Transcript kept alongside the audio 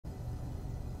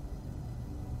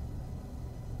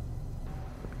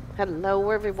Hello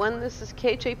everyone, this is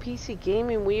KJPC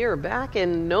Gaming. We are back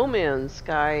in No Man's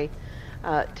Sky.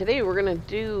 Today we're going to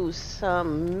do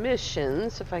some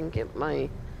missions, if I can get my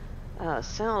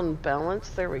sound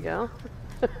balanced. There we go.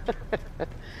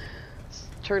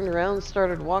 Turned around,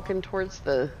 started walking towards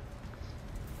the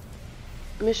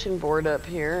mission board up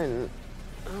here, and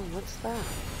oh, what's that?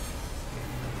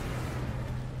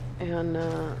 And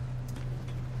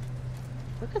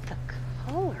look at the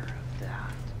color of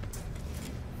that.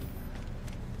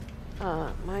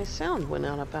 My sound went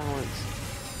out of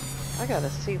balance. I gotta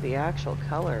see the actual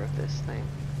color of this thing.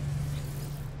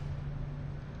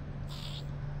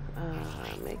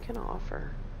 Make an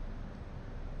offer.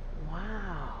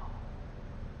 Wow.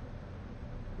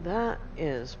 That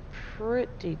is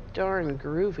pretty darn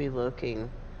groovy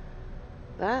looking.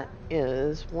 That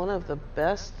is one of the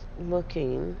best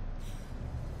looking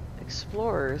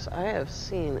explorers I have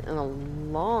seen in a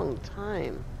long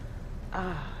time.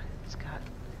 It's got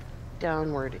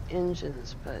downward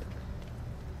engines, but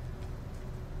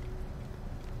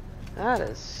that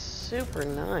is super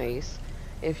nice.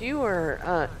 If you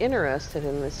are interested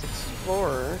in this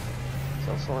explorer, it's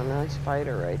also a nice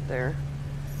fighter right there.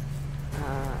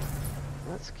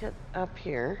 Let's get up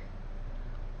here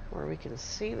where we can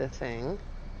see the thing.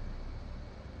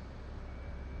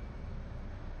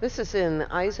 This is in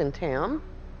Eisentam,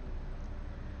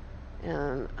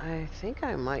 and I think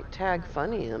I might tag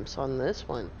funny imps on this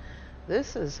one.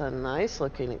 This is a nice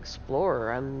looking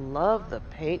explorer. I love the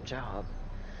paint job.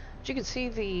 But you can see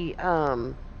the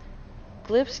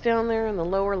glyphs down there in the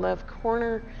lower left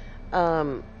corner.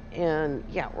 And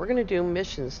yeah, we're gonna do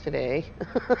missions today.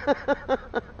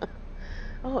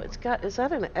 Oh, it's got, is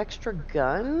that an extra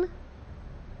gun?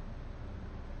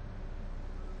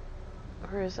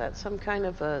 Or is that some kind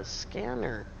of a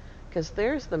scanner? Because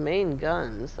there's the main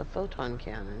guns, the photon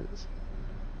cannons.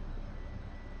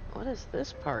 What is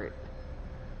this part?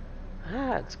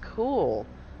 Ah, it's cool.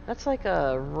 That's like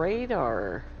a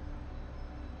radar.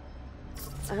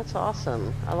 That's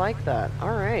awesome. I like that.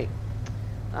 Alright.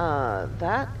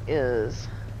 That is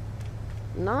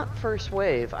not first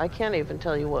wave. I can't even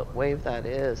tell you what wave that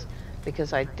is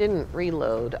because I didn't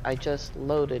reload. I just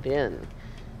loaded in.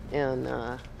 And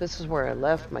this is where I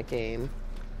left my game.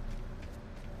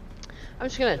 I'm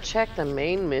just going to check the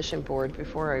main mission board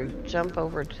before I jump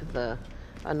over to the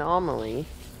anomaly.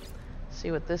 See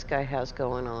what this guy has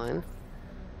going on.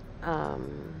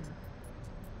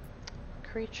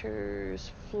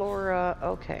 Creatures, flora,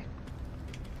 okay.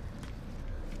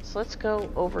 So let's go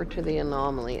over to the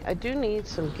anomaly. I do need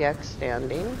some Gex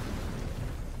standing.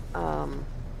 That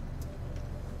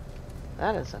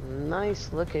is a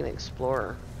nice looking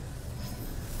explorer.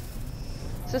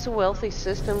 This is a wealthy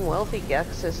system, wealthy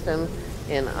Gex system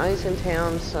in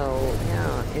Eisentam, so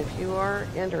yeah, if you are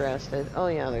interested, oh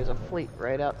yeah, there's a fleet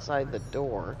right outside the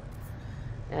door.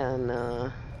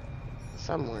 And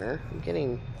somewhere, I'm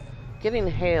getting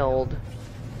hailed.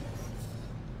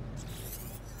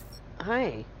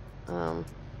 Hi.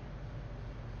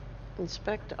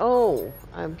 Inspect, oh,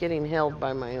 I'm getting hailed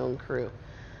by my own crew.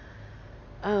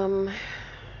 You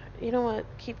know what,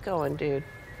 keep going, dude.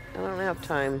 I don't have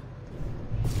time.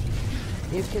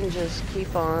 You can just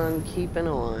keep on keeping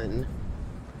on.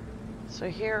 So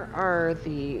here are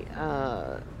the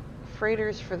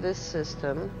freighters for this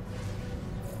system.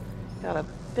 Got a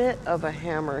bit of a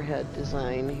hammerhead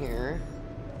design here.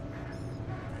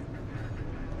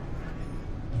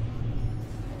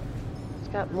 It's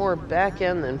got more back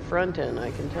end than front end,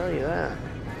 I can tell you that.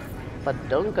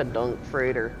 Badunka-dunk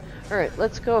freighter. Alright,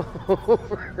 let's go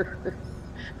over.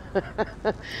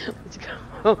 Let's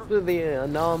go to the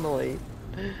anomaly.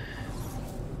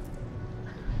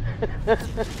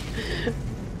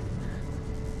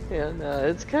 And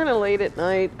it's kind of late at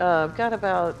night. I've got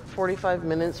about 45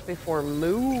 minutes before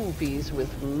movies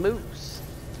with Moose.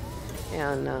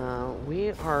 And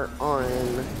we are on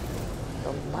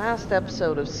the last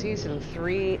episode of Season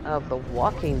 3 of The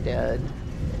Walking Dead.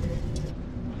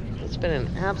 It's been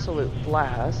an absolute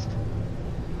blast.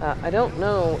 I don't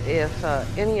know if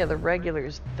any of the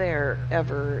regulars there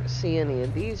ever see any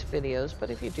of these videos, but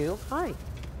if you do, hi.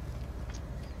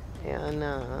 And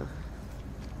I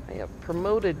have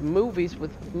promoted movies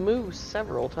with Moose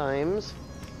several times.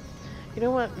 You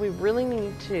know what? We really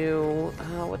need to...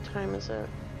 what time is it?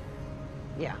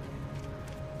 Yeah.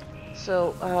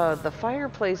 So, the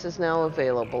fireplace is now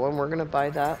available, and we're going to buy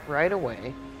that right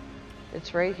away.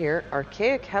 It's right here.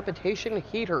 Archaic habitation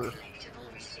heater.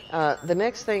 The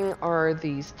next thing are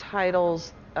these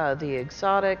titles, the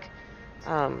exotic,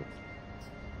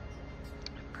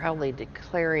 proudly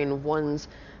declaring one's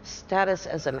status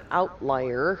as an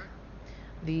outlier,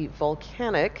 the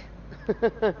volcanic,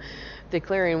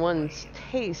 Declaring one's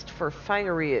taste for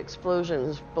fiery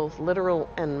explosions, both literal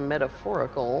and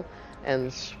metaphorical,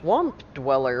 and swamp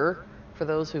dweller for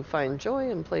those who find joy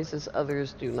in places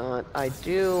others do not. I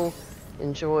do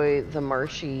enjoy the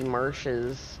marshy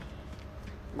marshes.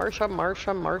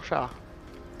 Marsha.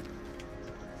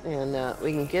 And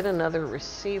we can get another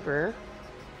receiver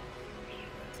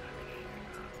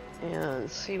and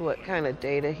see what kind of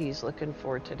data he's looking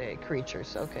for today.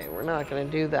 Creatures. Okay, we're not going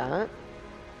to do that.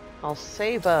 I'll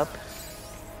save up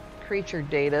creature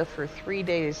data for 3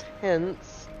 days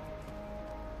hence.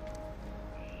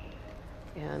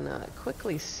 And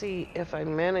quickly see if I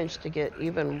managed to get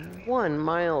even one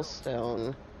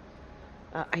milestone.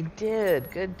 I did.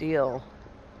 Good deal.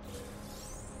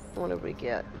 What did we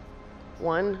get?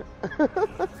 One?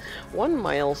 One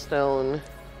milestone.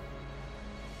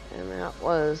 And that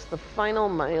was the final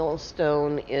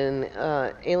milestone in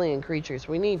Alien Creatures.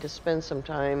 We need to spend some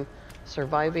time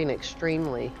surviving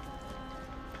extremely.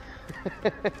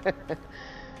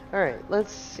 Alright,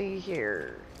 let's see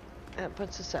here. That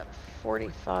puts us at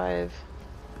 45.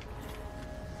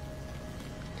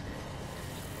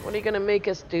 What are you going to make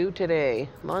us do today?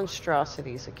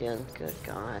 Monstrosities again. Good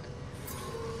God.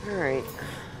 Alright.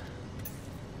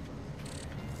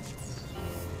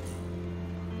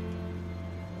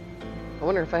 I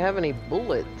wonder if I have any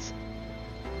bullets.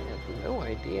 I have no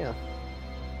idea.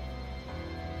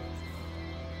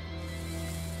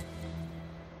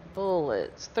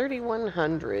 Bullets.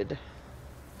 3,100.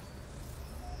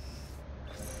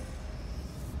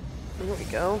 There we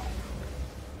go.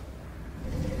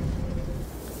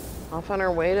 Off on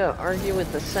our way to argue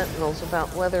with the Sentinels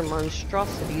about whether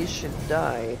monstrosities should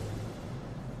die.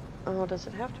 Oh, does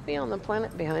it have to be on the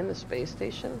planet behind the space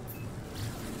station?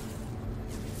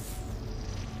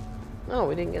 Oh,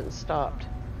 we didn't get stopped.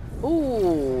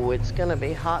 Ooh, it's gonna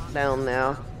be hot down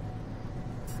now.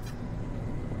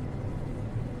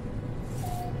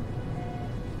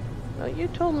 Well, you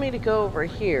told me to go over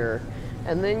here,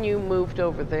 and then you moved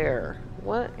over there.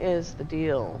 What is the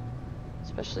deal?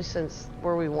 Especially since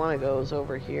where we want to go is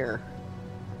over here.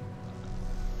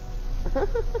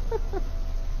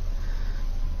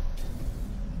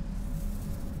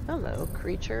 Hello,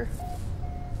 creature.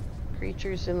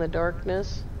 Creatures in the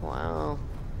darkness. Wow.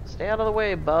 Stay out of the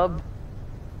way, bub.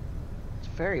 It's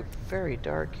very, very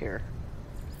dark here.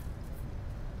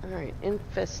 Alright,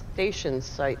 infestation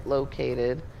site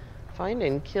located. Find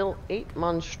and kill 8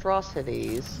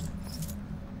 monstrosities.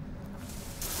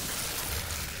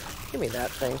 Give me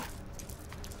that thing.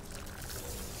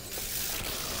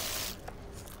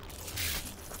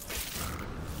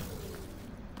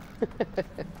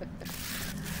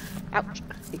 Ouch!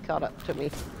 He caught up to me.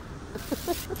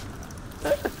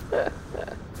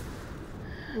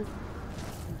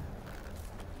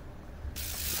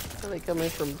 Are they coming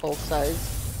from both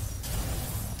sides?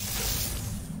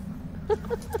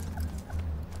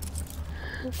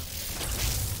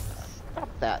 Stop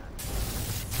that.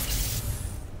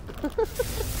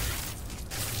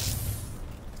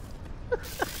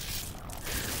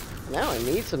 Now I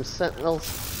need some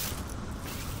sentinels.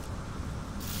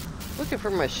 Looking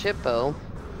for my shippo.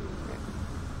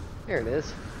 Here it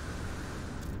is.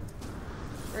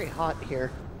 Very hot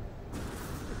here.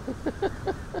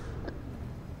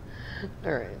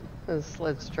 Alright,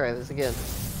 let's try this again.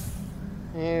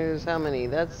 Here's how many.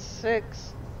 That's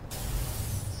 6,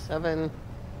 7,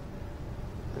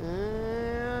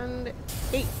 and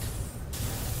 8.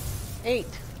 8.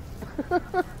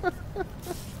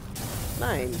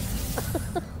 9.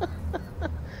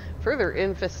 Further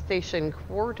infestation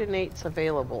coordinates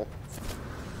available.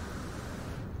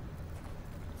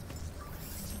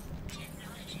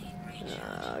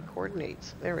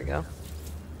 Coordinates. There we go.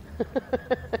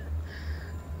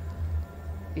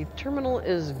 The terminal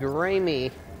is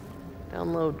grimy.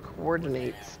 Download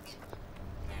coordinates.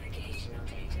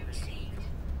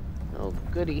 Oh,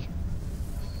 goody.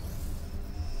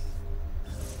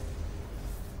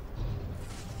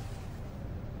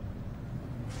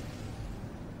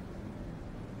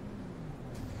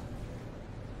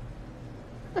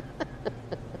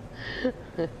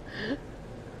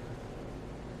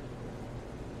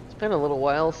 It's been a little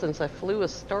while since I flew a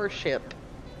starship.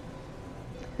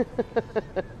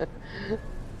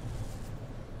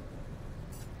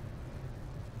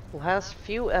 Last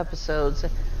few episodes,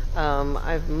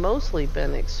 I've mostly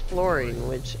been exploring,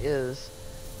 which is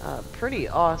pretty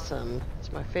awesome.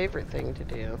 It's my favorite thing to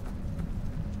do.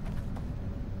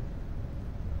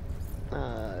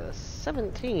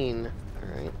 17.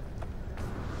 All right.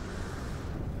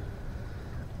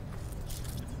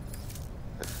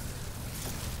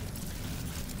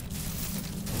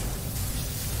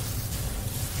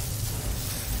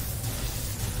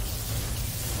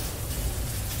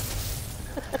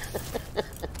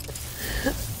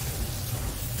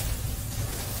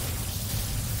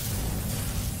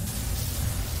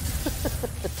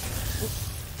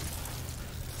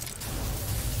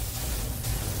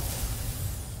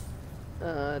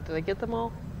 Did I get them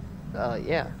all?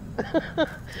 Yeah.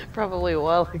 Probably a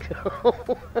while ago.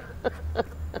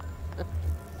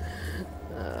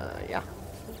 Yeah.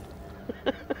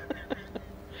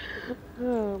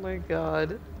 Oh my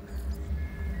god.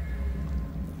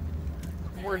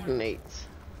 Coordinates.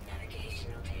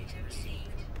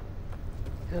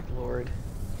 Good lord.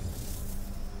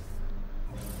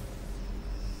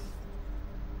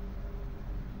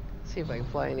 See if I can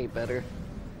fly any better.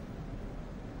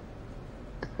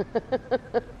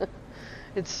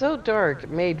 It's so dark,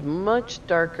 made much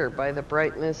darker by the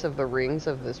brightness of the rings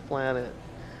of this planet.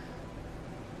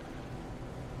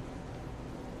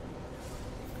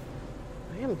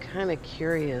 I am kind of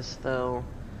curious, though,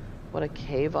 what a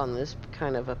cave on this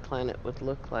kind of a planet would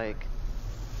look like.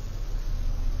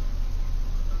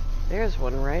 There's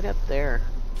one right up there.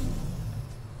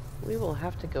 We will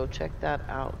have to go check that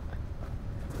out.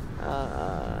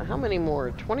 How many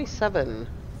more? 27.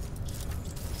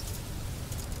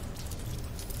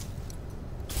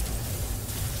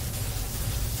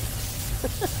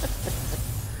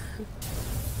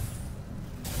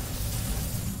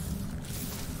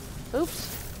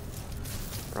 Oops.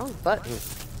 Wrong button.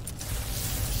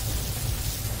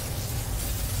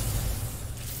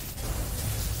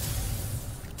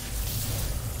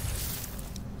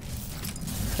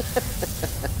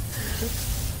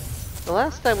 The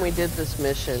last time we did this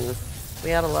mission, we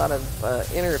had a lot of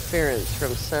interference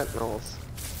from sentinels.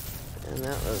 And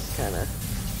that was kind of...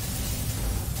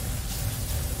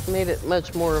 made it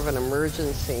much more of an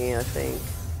emergency, I think.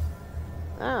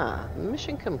 Ah,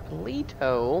 mission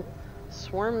completo.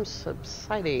 Swarm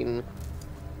subsiding.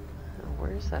 Oh,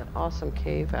 where's that awesome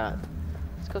cave at?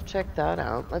 Let's go check that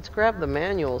out. Let's grab the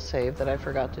manual save that I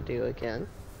forgot to do again.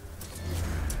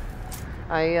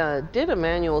 I did a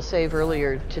manual save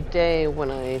earlier today when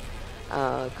I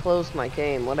closed my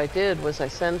game. What I did was I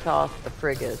sent off the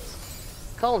frigates,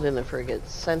 called in the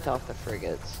frigates, sent off the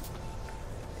frigates,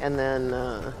 and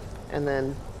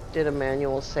then did a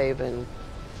manual save and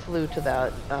flew to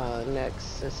that next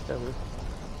system.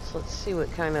 So let's see what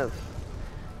kind of...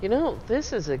 You know,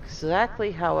 this is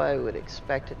exactly how I would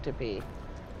expect it to be.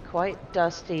 Quite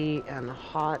dusty and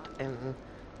hot and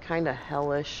kind of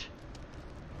hellish.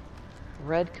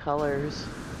 Red colors.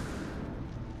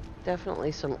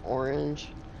 Definitely some orange.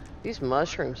 These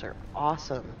mushrooms are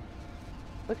awesome.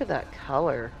 Look at that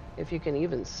color, if you can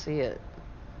even see it.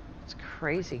 It's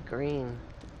crazy green.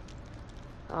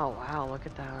 Oh wow, look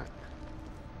at that.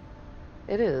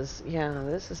 It is, yeah,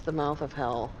 this is the mouth of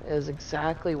hell. It is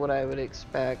exactly what I would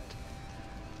expect.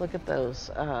 Look at those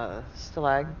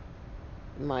stalagmites.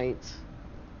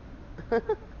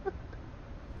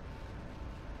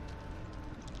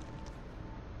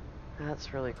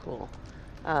 That's really cool.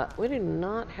 We do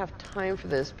not have time for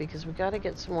this because we got to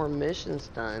get some more missions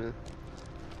done.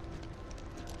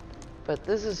 But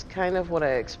this is kind of what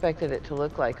I expected it to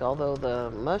look like, although the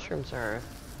mushrooms are a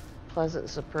pleasant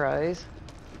surprise.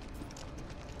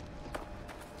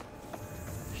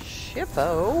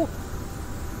 Shippo!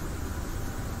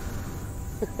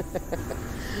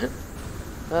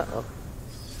 Uh-oh.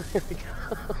 Here we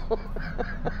go.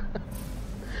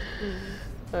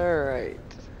 Alright.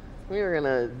 We are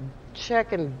gonna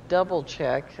check and double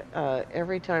check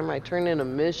every time I turn in a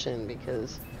mission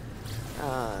because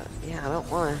yeah, I don't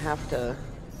want to have to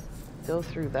go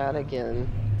through that again.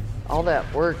 All that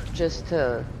work just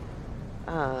to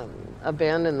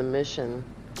abandon the mission.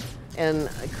 And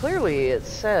clearly it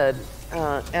said,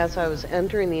 as I was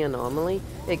entering the anomaly,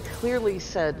 it clearly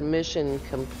said mission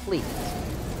complete.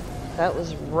 That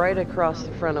was right across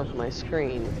the front of my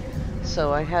screen.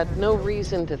 So I had no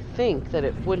reason to think that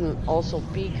it wouldn't also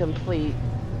be complete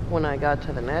when I got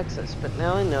to the Nexus, but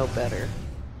now I know better.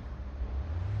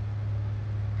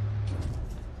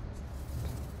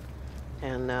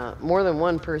 And more than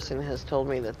one person has told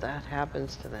me that that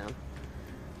happens to them.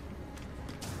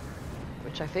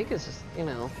 Which I think is, you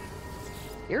know,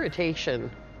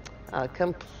 irritation.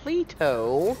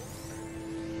 Completo.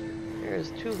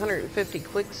 There's 250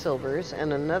 Quicksilvers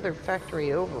and another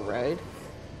factory override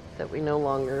that we no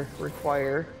longer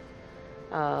require.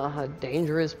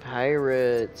 Dangerous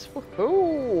pirates.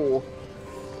 Woohoo!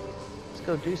 Let's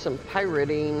go do some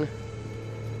pirating.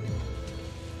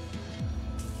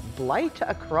 Blight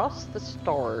across the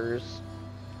stars.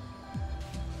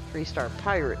 3-star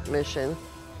pirate mission.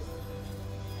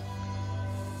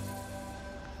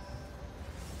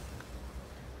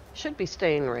 Should be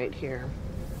staying right here.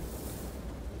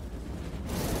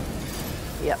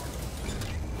 Yep.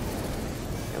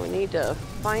 And we need to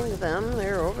find them.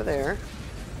 They're over there.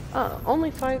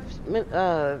 Only 5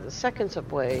 seconds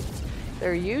away.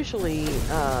 They're usually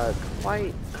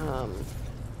quite.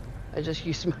 I just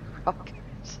used my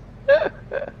rockets.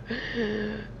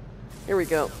 Here we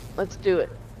go. Let's do it.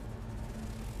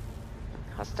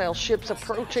 Hostile ships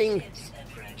approaching.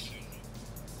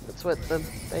 That's what the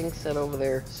thing said over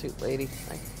there, suit lady.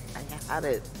 I had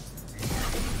it.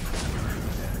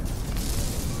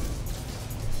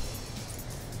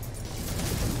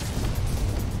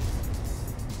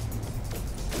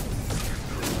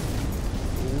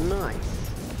 Nice.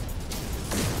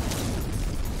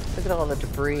 Look at all the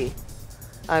debris.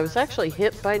 I was actually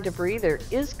hit by debris. There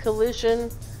is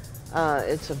collision.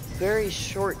 It's a very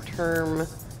short-term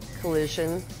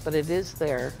collision, but it is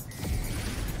there.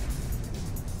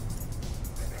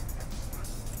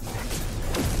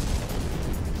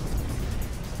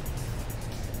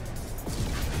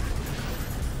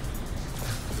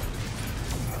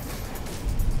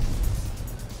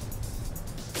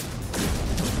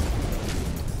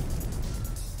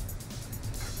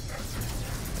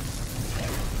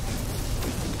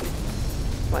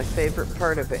 My favorite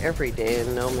part of every day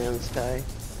in No Man's Sky.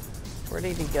 Where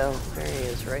did he go? There he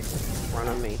is, right in front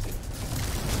of me.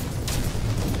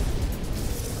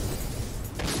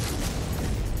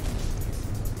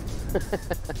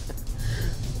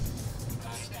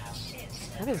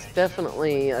 That is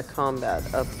definitely a combat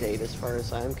update as far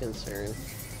as I'm concerned.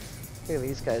 Look at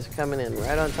these guys coming in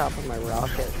right on top of my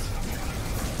rockets.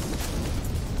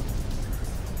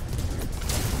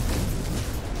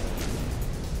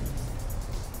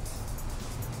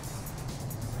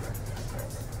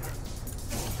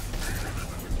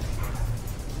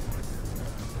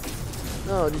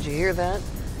 Oh, did you hear that?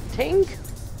 Tank?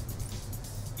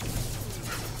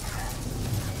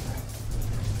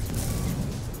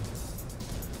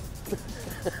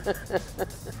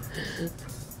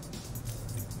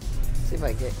 See if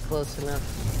I get close enough.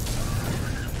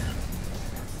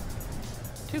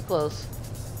 Too close.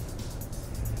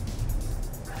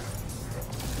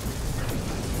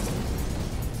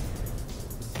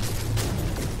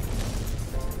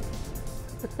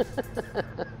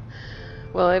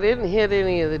 Well, I didn't hit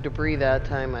any of the debris that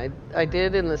time. I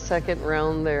did in the second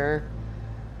round there.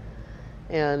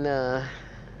 And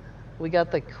we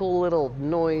got the cool little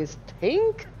noise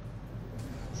tank.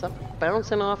 Something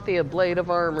bouncing off the blade of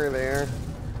armor there.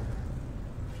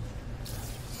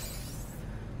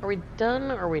 Are we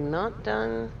done? Are we not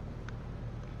done?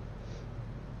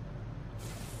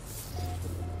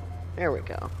 There we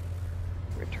go.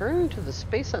 Return to the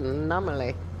space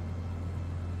anomaly.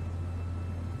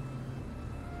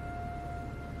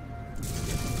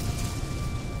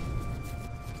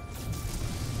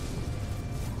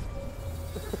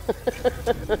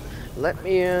 Let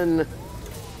me in. There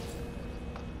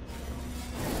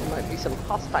might be some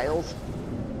hostiles.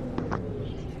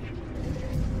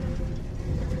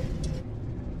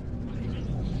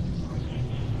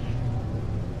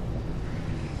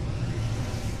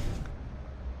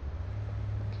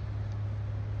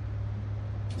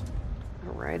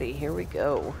 Alrighty, here we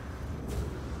go.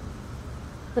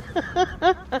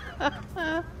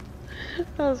 That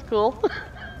was cool.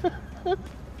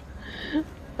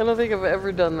 I don't think I've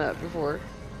ever done that before.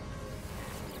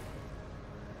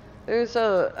 There's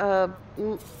a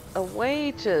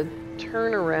way to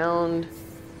turn around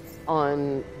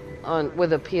on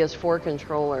with a PS4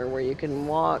 controller where you can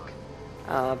walk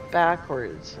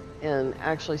backwards and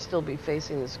actually still be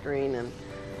facing the screen. And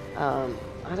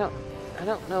I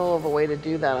don't know of a way to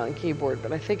do that on keyboard,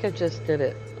 but I think I just did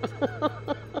it.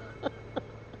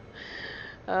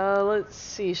 Let's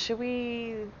see. Should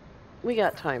we? We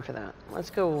got time for that. Let's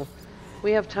go.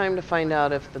 We have time to find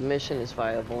out if the mission is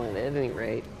viable, and at any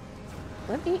rate.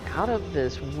 Let me out of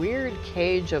this weird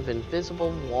cage of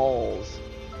invisible walls.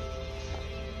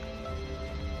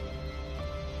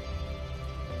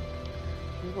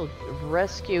 We will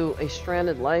rescue a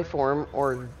stranded lifeform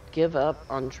or give up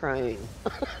on trying.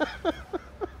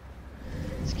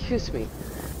 Excuse me.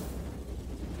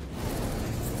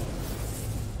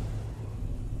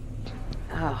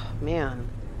 Oh, man.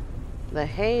 The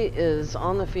hay is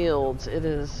on the fields. It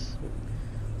is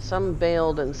some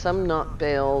baled and some not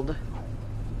baled.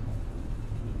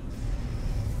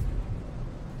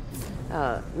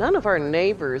 None of our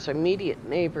neighbors, immediate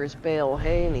neighbors, bale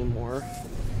hay anymore.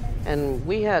 And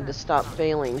we had to stop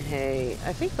baling hay.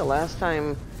 I think the last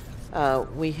time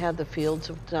we had the fields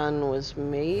done was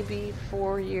maybe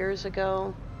 4 years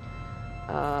ago.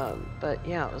 But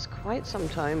yeah, it was quite some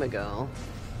time ago.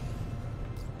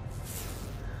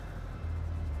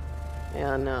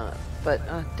 And, but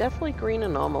definitely green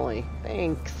anomaly.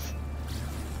 Thanks.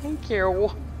 Thank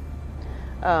you.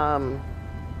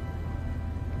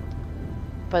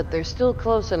 But they're still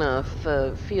close enough,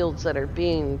 the fields that are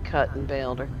being cut and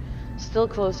baled are still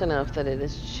close enough that it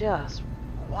is just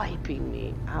wiping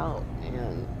me out,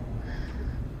 man.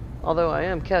 Although I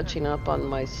am catching up on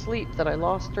my sleep that I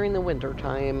lost during the winter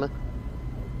time.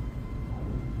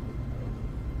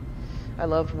 I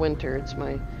love winter, it's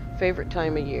my favorite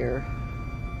time of year.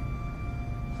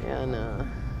 And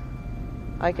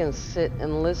I can sit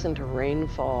and listen to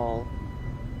rainfall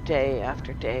day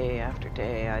after day after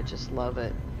day. I just love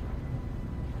it.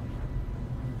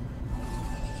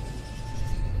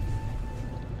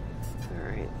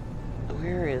 Alright,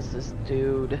 where is this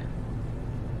dude?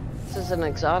 This is an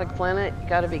exotic planet. You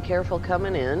gotta be careful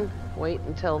coming in. Wait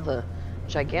until the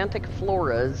gigantic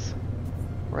floras,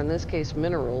 or in this case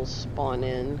minerals, spawn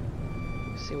in.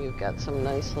 See, we've got some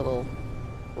nice little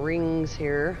rings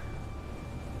here.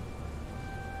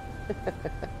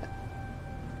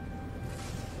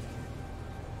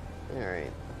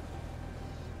 Alright.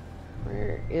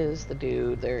 Where is the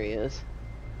dude? There he is.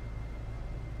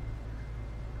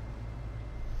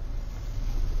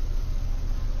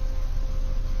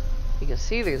 You can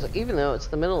see there's, even though it's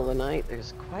the middle of the night,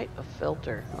 there's quite a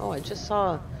filter. Oh, I just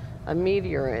saw a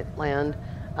meteorite land.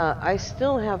 I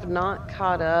still have not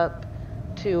caught up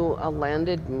to a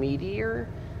landed meteor.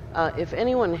 If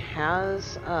anyone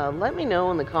has, let me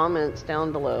know in the comments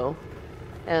down below.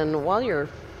 And while you're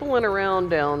fooling around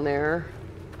down there,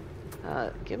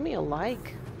 give me a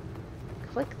like.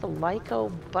 Click the like-o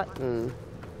button.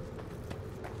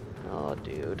 Oh,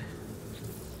 dude.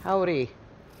 Howdy.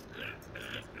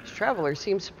 These travelers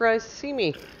seem surprised to see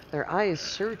me. Their eyes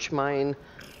search mine.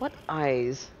 What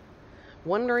eyes?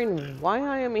 Wondering why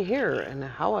I am here and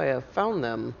how I have found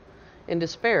them. In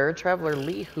despair, Traveler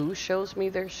Li Hu shows me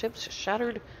their ship's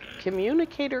shattered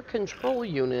communicator control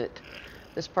unit.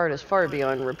 This part is far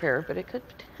beyond repair, but it could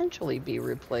potentially be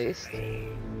replaced.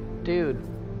 Dude,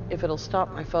 if it'll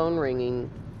stop my phone ringing,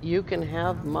 you can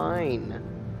have mine.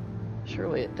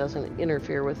 Surely it doesn't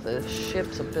interfere with the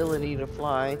ship's ability to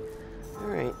fly.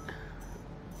 Alright,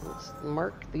 let's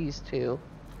mark these two.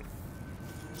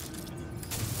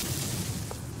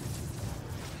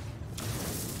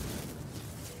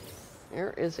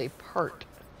 There is a part.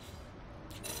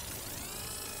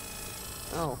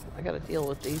 Oh, I gotta deal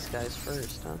with these guys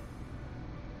first, huh?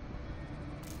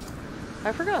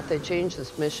 I forgot they changed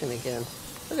this mission again.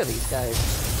 Look at these guys.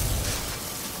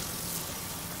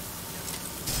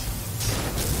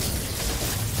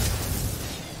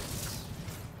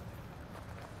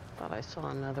 Thought I saw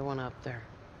another one up there.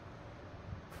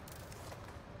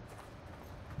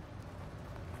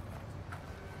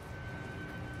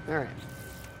 Alright.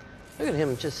 Look at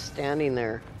him just standing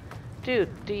there.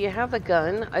 Dude, do you have a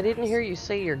gun? I didn't hear you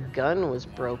say your gun was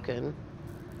broken.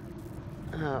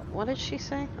 What did she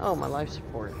say? Oh, my life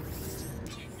support.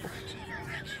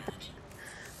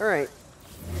 Alright.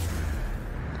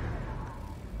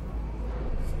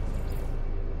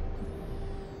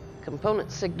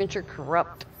 Component signature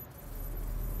corrupt.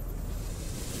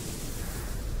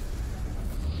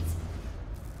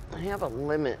 I have a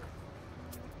limit.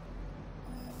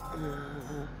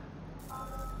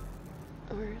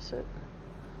 Where is it?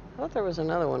 I thought there was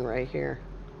another one right here.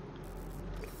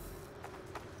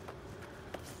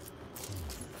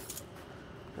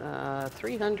 Uh,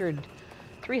 300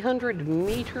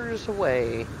 meters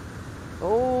away.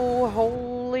 Oh,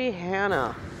 holy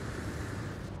Hannah.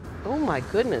 Oh my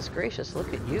goodness gracious,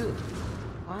 look at you.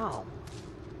 Wow.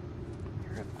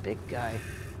 You're a big guy.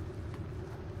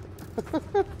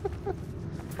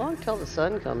 Long till the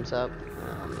sun comes up.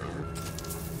 Oh man.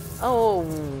 Oh,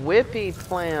 whippy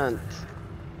plant.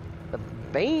 The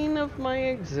bane of my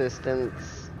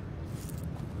existence.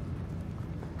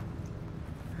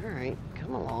 Alright,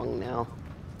 come along now.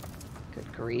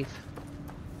 Good grief.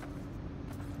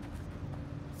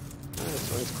 Oh,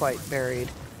 this one's quite buried.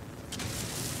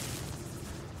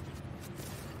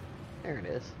 There it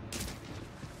is.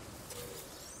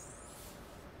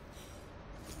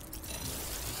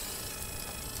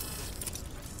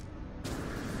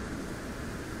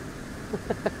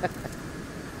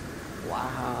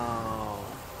 Wow.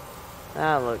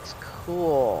 That looks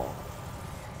cool.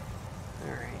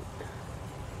 Alright.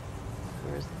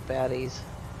 Where's the baddies?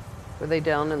 Were they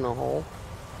down in the hole?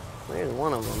 There's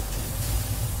one of them.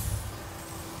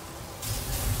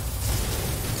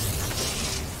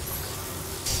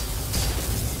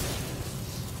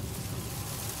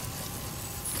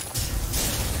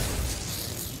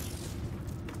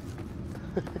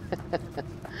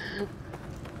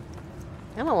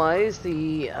 Analyze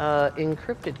the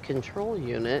encrypted control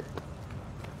unit.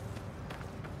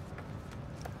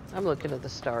 I'm looking at the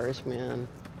stars, man.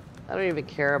 I don't even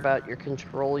care about your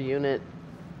control unit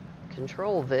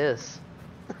Control this.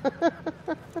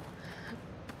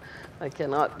 I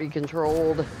cannot be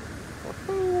controlled.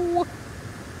 Woohoo!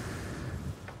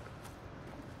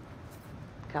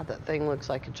 God, that thing looks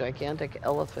like a gigantic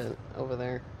elephant over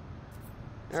there.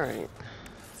 Alright.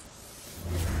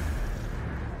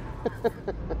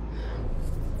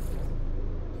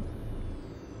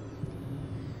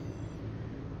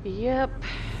 Yep.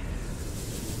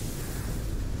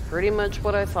 Pretty much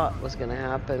what I thought was gonna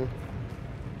happen.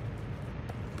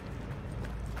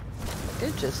 I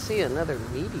did just see another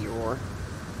meteor.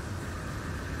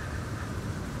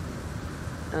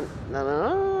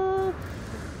 No.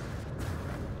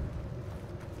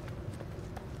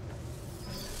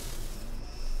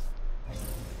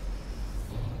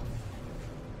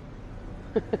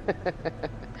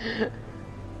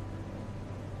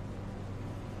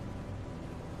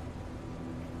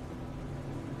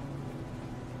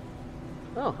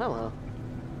 Oh, hello.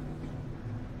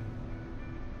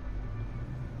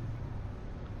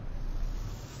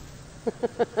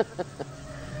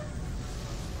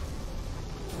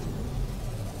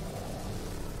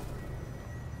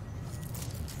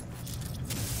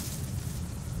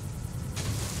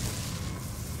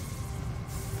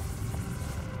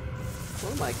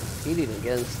 What am I competing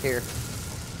against here?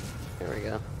 There we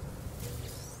go.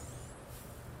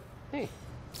 Hey,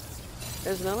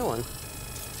 there's another one.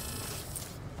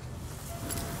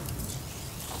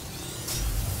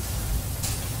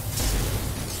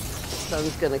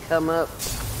 Sun's gonna come up.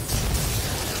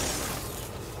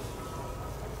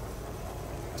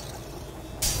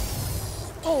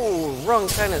 Oh, wrong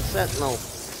kind of sentinel.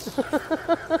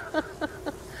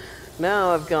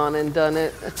 Now I've gone and done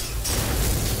it.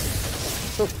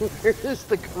 There's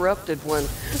the corrupted one.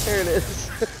 There it is.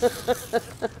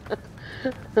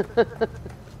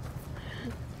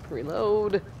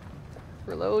 Reload.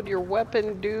 Reload your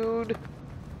weapon, dude.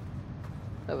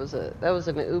 That was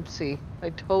an oopsie.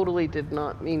 I totally did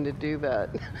not mean to do that.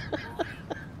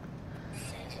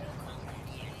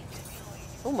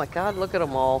 Oh my god, look at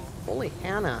them all. Holy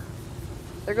Hannah.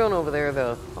 They're going over there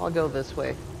though. I'll go this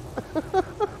way.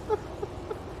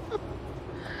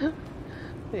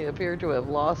 They appear to have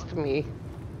lost me.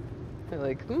 They're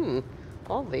like,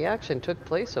 all the action took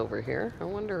place over here. I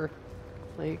wonder,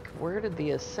 like, where did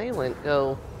the assailant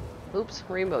go? Oops,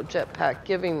 rainbow jetpack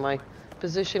giving my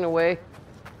position away.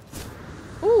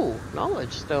 Ooh,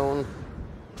 knowledge stone.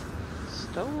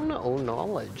 Stone o'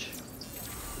 knowledge.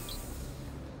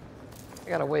 I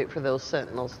gotta wait for those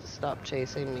sentinels to stop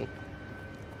chasing me.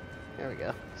 There we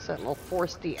go. Sentinel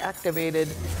force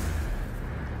deactivated.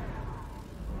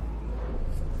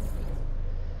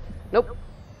 Nope.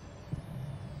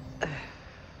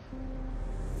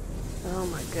 Oh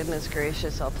my goodness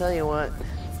gracious, I'll tell you what.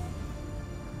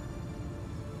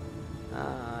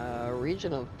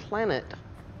 Region of planet.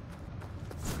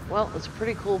 Well, it's a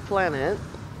pretty cool planet.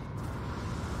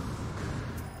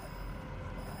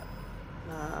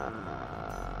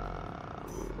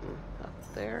 Up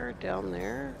there, down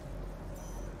there.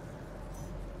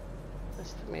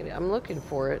 Estimated. I'm looking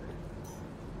for it.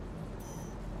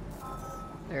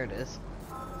 There it is.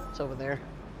 It's over there.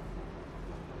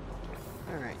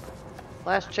 Alright.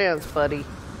 Last chance, buddy.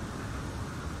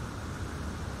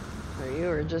 Or you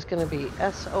are just gonna be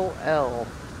SOL.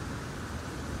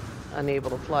 Unable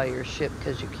to fly your ship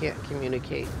because you can't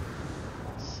communicate.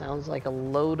 Sounds like a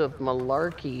load of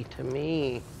malarkey to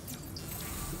me.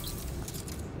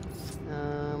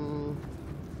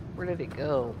 Where did it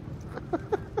go?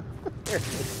 There it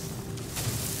is.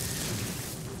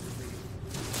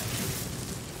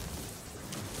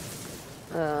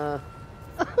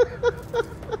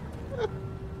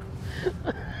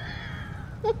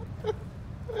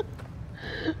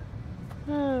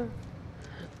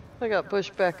 I got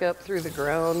pushed back up through the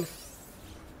ground.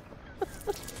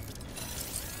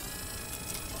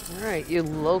 Alright, you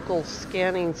local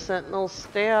scanning sentinels,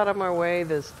 stay out of my way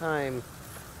this time.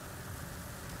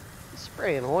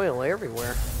 Spraying oil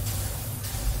everywhere.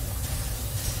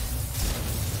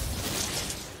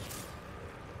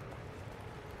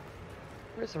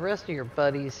 Where's the rest of your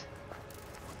buddies?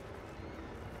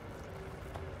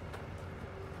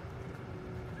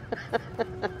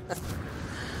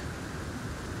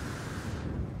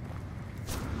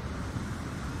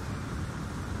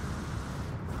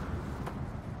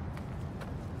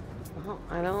 Well,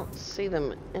 I don't see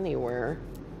them anywhere.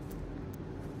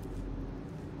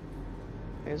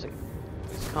 There's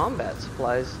combat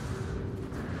supplies.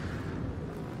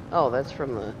 Oh, that's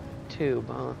from the tube,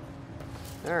 huh?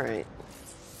 Alright.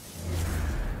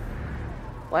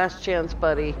 Last chance,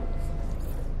 buddy.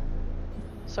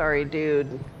 Sorry,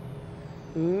 dude.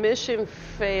 Mission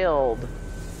failed.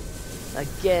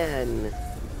 Again.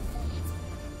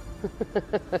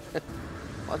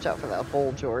 Watch out for that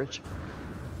hole, George.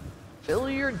 Fill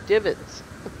your divots.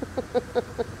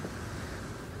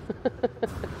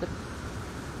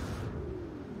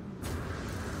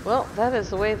 Well, that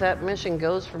is the way that mission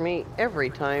goes for me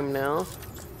every time now.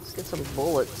 Let's get some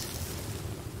bullets.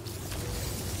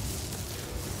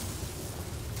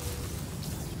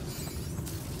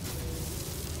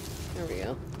 There we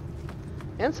go.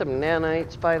 And some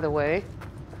nanites, by the way.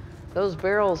 Those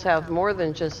barrels have more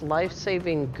than just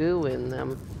life-saving goo in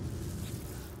them.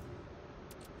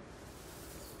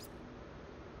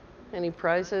 Any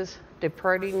prizes?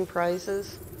 Departing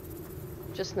prizes?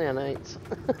 Just nanites.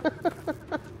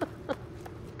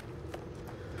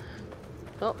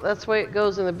 Well, that's the way it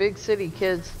goes in the big city,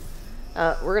 kids.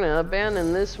 We're going to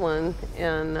abandon this one,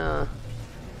 and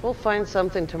we'll find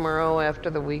something tomorrow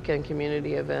after the weekend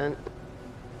community event.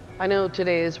 I know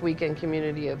today is weekend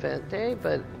community event day,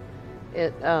 but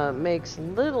it makes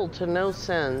little to no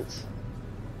sense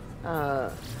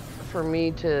for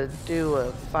me to do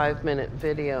a 5-minute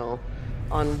video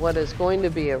on what is going to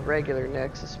be a regular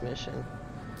Nexus mission.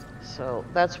 So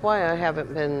that's why I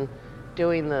haven't been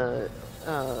doing the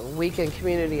weekend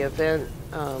community event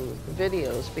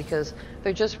videos, because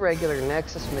they're just regular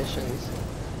Nexus missions.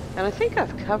 And I think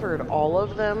I've covered all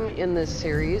of them in this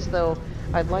series, though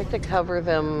I'd like to cover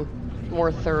them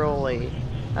more thoroughly,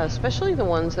 especially the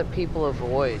ones that people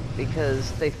avoid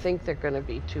because they think they're going to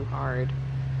be too hard.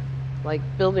 Like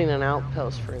building an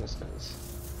outpost, for instance.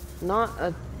 Not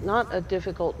a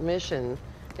difficult mission.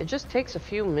 It just takes a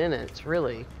few minutes,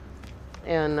 really.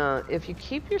 And if you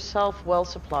keep yourself well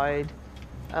supplied,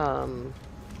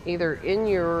 either in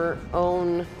your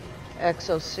own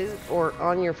exosuit or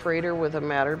on your freighter with a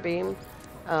matter beam,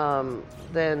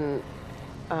 then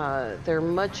they're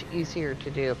much easier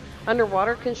to do.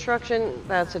 Underwater construction,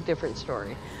 that's a different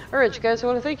story. Alright, you guys, I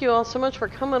want to thank you all so much for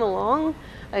coming along.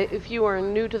 If you are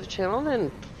new to the channel,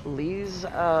 then please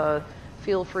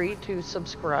feel free to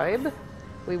subscribe.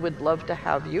 We would love to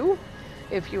have you.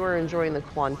 If you are enjoying the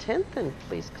content, then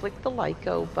please click the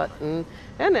like-o button.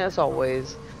 And as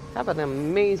always, have an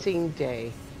amazing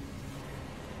day.